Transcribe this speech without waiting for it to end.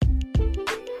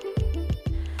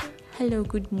Hello,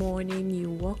 good morning. You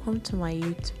welcome to my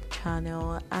YouTube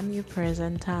channel. I'm your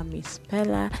presenter, Miss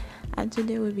Bella, and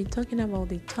today we'll be talking about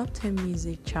the top 10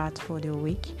 music charts for the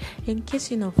week. In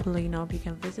case you're not following up, you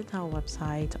can visit our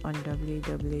website on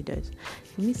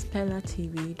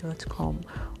www.missbellatv.com.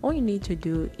 All you need to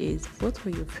do is vote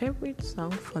for your favorite song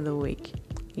for the week.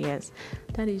 Yes,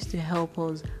 that is to help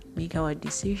us make our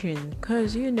decision,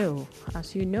 because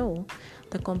as you know,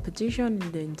 the competition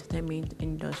in the entertainment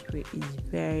industry is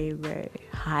very, very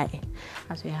high,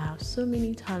 as we have so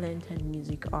many talented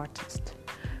music artists.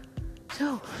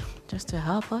 So, just to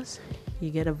help us,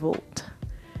 you get a vote.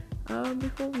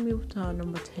 Before we move to our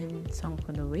number 10 song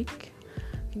for the week,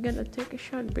 we're gonna take a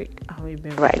short break. I will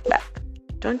be right back.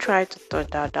 Don't try to touch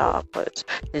that dial, but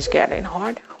it's getting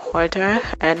harder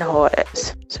and harder.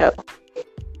 So,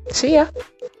 see ya.